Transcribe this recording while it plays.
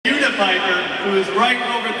Unipiper, who is right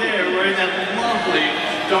over there wearing that lovely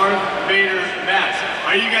Darth Vader mask.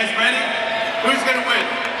 Are you guys ready? Who's gonna win?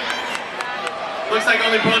 Looks like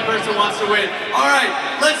only one person wants to win. All right,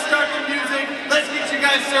 let's start the music. Let's get you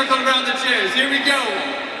guys circled around the chairs. Here we go.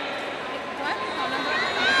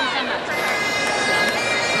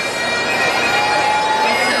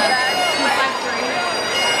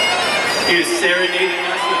 He is serenading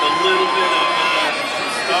us with a little bit of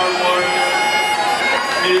Star Wars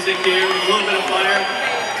music here, with a little bit of fire.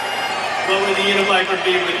 What would the Unipiper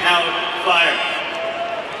be without fire?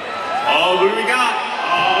 Oh, who we got?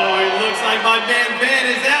 Oh, it looks like my man Ben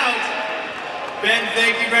is out. Ben,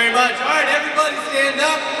 thank you very much. All right, everybody stand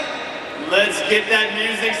up. Let's get that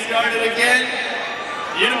music started again.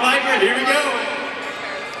 Unipiper, here we go.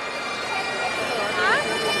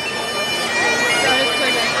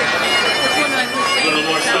 A little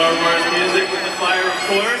more Star Wars music with the fire, of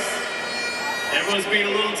course. Everyone's being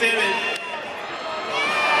a little timid.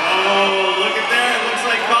 Oh, look at that. It looks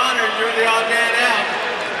like Connor, you're the odd man out.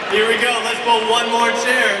 Here we go. Let's pull one more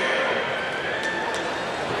chair.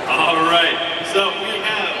 All right. So we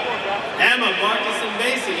have Emma, Marcus, and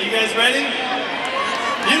Mason. You guys ready?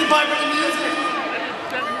 Unipiper the music.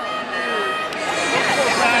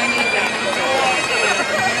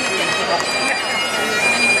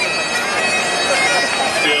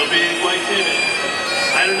 Still being quite timid.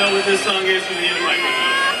 I don't know what this song is from the Unipiper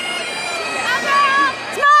though.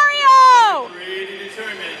 It's Mario! Pretty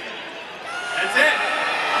determined. That's it.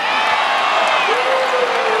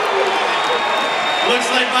 Looks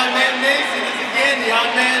like my man Mason is again the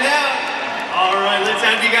odd man out. All right, let's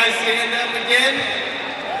have you guys stand up again.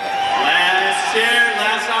 Last chair,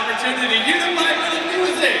 last opportunity. Unipiper the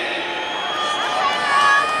music.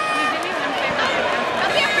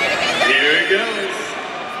 Here it goes.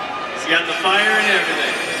 He's got the fire and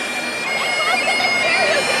everything.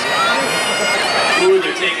 Ooh,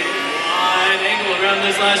 they're taking a wide angle around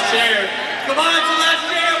this last chair. Come on, it's the last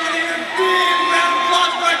chair. We're here. Big round of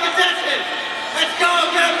applause for our contestant. Let's go,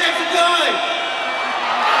 get make some noise!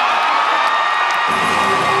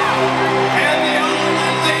 And the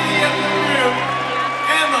all-around lady of the group,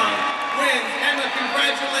 Emma, wins. Emma,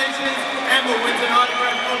 congratulations. Emma wins an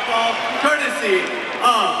autographed football courtesy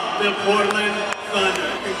of the Portland Thunder.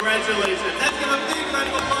 Congratulations. Let's give a big round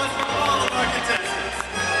of applause for all of our contestants.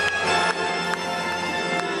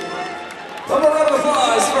 One more round of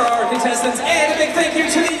applause for our contestants, and a big thank you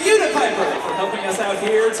to the Unipiper for helping us out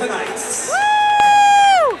here tonight. Woo!